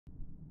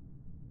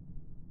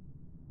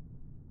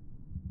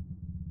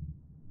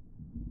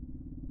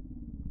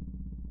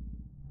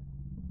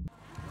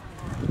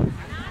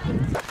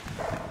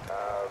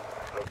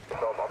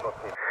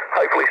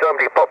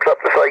times he pops up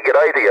to say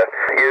g'day to you.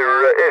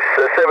 You're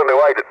S7 to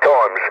 8 at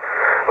times.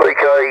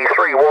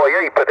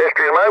 VK3YE,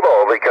 pedestrian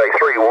mobile,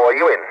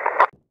 VK3YE in.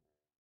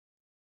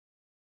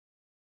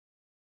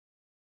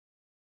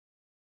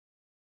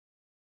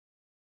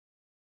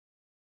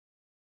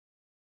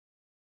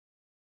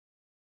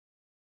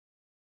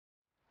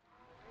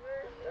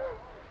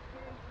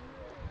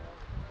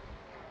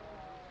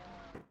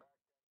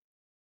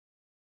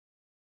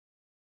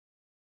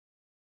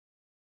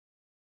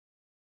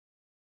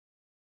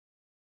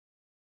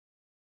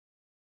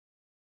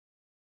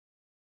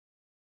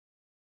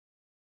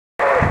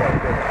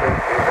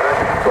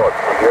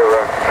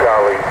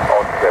 Charlie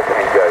Oscar,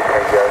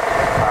 Tango.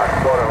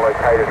 Spot and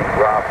located in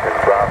Grafton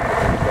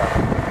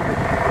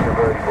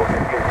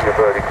using a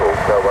vertical.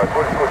 So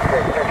good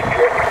fantastic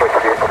check for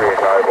pedestrian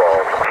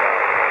mobile.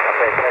 A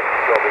fantastic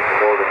job in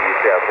northern New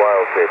South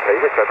Wales there,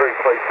 Peter. So very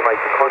pleased to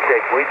make the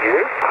contact with you.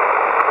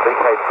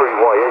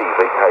 VK3YE,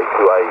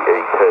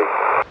 VK2AET.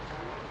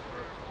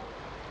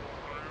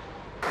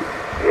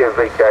 Yeah,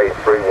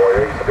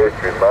 VK3YE,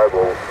 pedestrian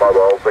mobile,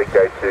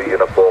 VK2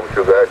 uniform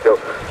sugar hotel.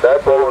 No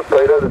problems,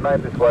 Peter. The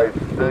name this way is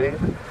Steve,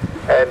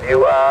 and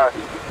you are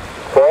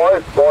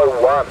 5 by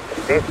 1,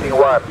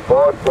 51,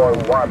 5 by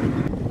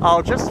 1.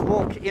 I'll just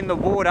walk in the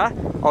water.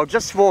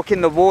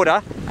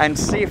 And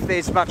see if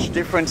there's much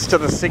difference to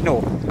the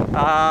signal.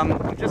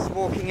 I'm just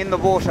walking in the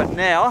water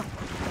now.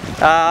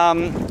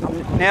 I'm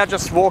now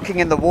just walking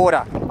in the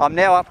water. I'm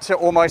now up to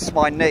almost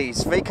my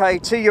knees.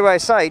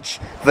 VK2USH,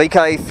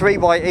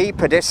 VK3YE,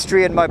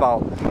 pedestrian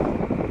mobile.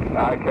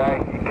 Okay,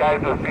 you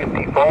came to a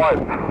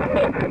 55.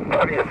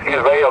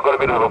 Excuse me, I've got a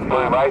bit of a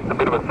flu, mate, a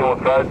bit of a sore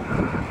throat.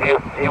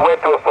 You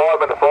went to a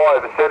 5 and a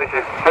 5. As soon as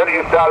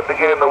you started to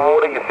get in the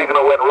water, your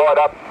signal went right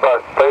up,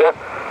 Peter.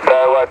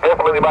 So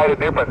definitely made a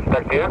difference.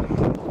 Thank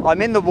you.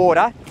 I'm in the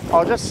water.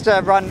 I'll just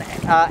run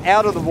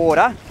out of the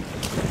water.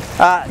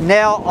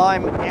 Now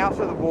I'm out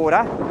of the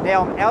water.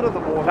 Now I'm out of the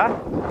water.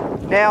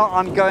 Now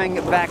I'm going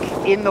back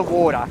in the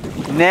water.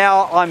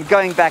 Now I'm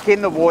going back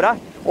in the water,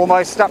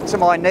 almost up to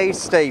my knees,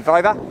 Steve.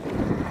 Over.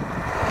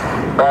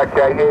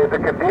 Okay, yeah, the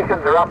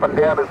conditions are up and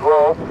down as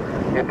well.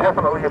 You're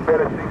definitely a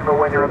better signal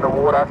when you're in the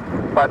water,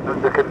 but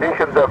the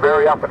conditions are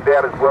very up and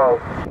down as well.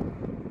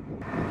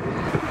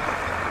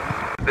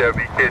 The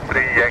VK3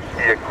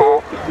 Yankee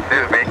Echo,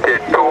 this is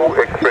VK2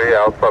 X-Ray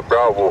Alpha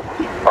Bravo.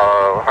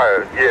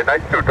 Yeah,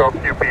 nice to talk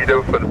to you,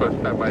 Peter, for the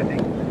first time, I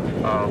think.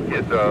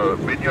 Yes,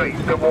 when you're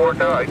in the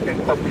water, I can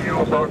help you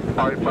about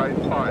 5 by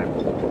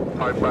 5.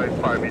 5 by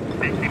 5, it's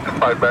taking to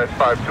 5 by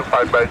 5 to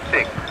 5 by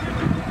 6.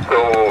 So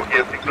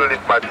your signal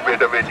is much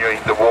better when you're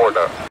in the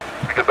water.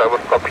 Because I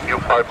was copying you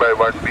 5 by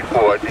 1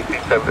 before, I think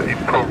things have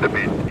improved a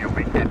bit. You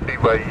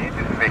VK3YE,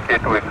 this is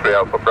VK2 X-Ray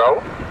Alpha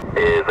Bravo.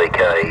 Yeah,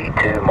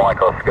 VK2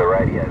 Mike Oscar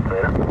radio,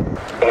 Peter.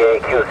 Yeah,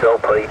 QSL,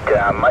 Pete,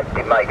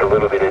 did make a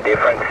little bit of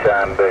difference, but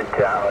I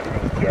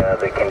think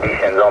the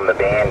conditions on the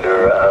band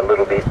are a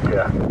little bit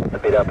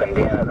up and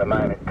down at the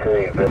moment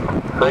too. But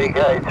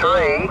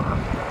VK3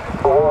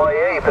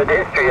 YE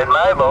pedestrian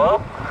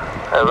mobile,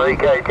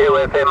 VK2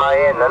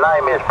 FMAN. The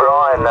name is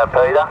Brian,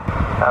 Peter.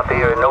 Up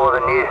here in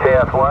northern New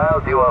South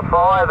Wales, you are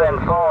 5 and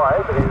 5,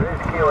 but there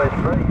is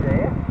QS3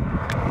 there.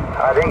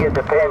 I think it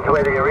depends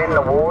whether you're in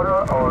the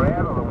water or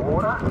out of the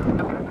water.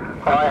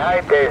 I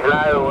hope there's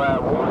no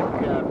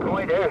white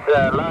pointers,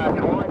 large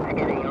whites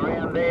getting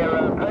around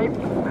there, Pete.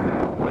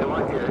 We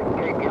want you to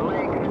keep your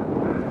legs.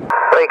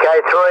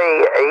 VK3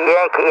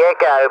 Yankee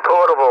Echo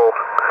portable,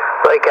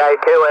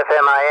 VK2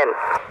 FMAN.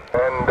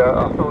 And I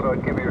thought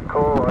I'd give you a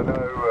call. I know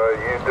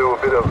you do a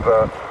bit of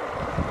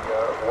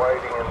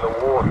wading in the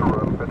water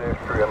and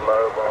pedestrian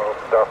mobile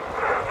stuff,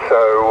 so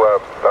I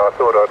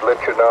thought I'd let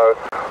you know.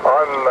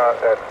 I'm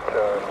at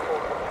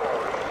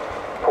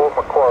Port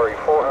Macquarie,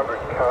 400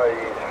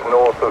 k's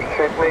north of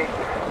Sydney,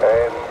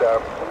 and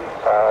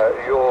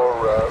your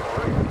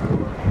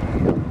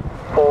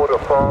 4 to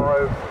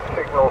 5,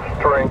 signal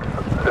strength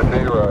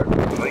 0.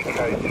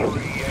 VK3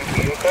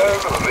 Yankee Echo,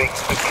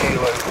 Victor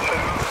Kilo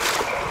 2.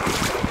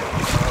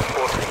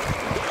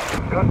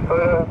 Good,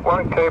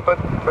 won't keep it.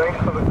 Thanks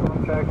for the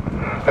contact,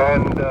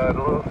 and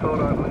thought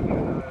I'd let you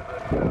know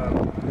that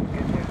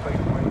getting your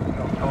feet wet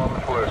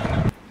sometimes works.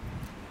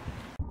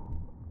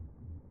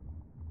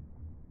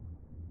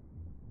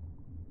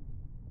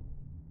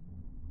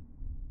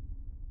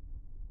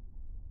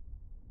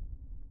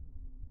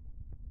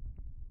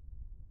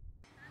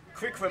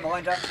 Quick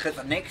reminder that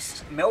the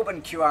next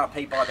Melbourne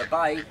QRP by the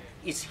Bay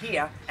is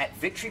here at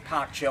Victory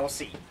Park,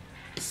 Chelsea.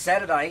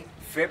 Saturday,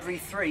 February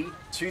 3,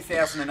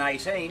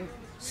 2018,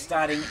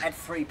 starting at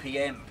 3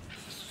 p.m.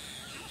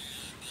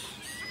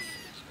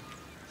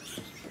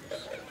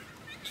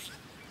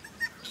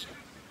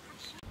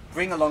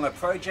 Bring along a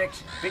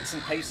project, bits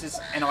and pieces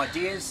and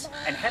ideas,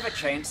 and have a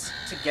chance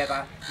to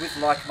gather with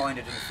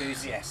like-minded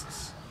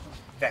enthusiasts.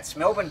 That's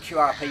Melbourne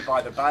QRP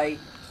by the Bay,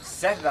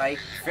 Saturday,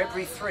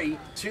 February 3,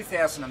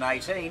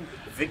 2018,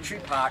 Victory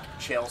Park,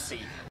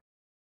 Chelsea.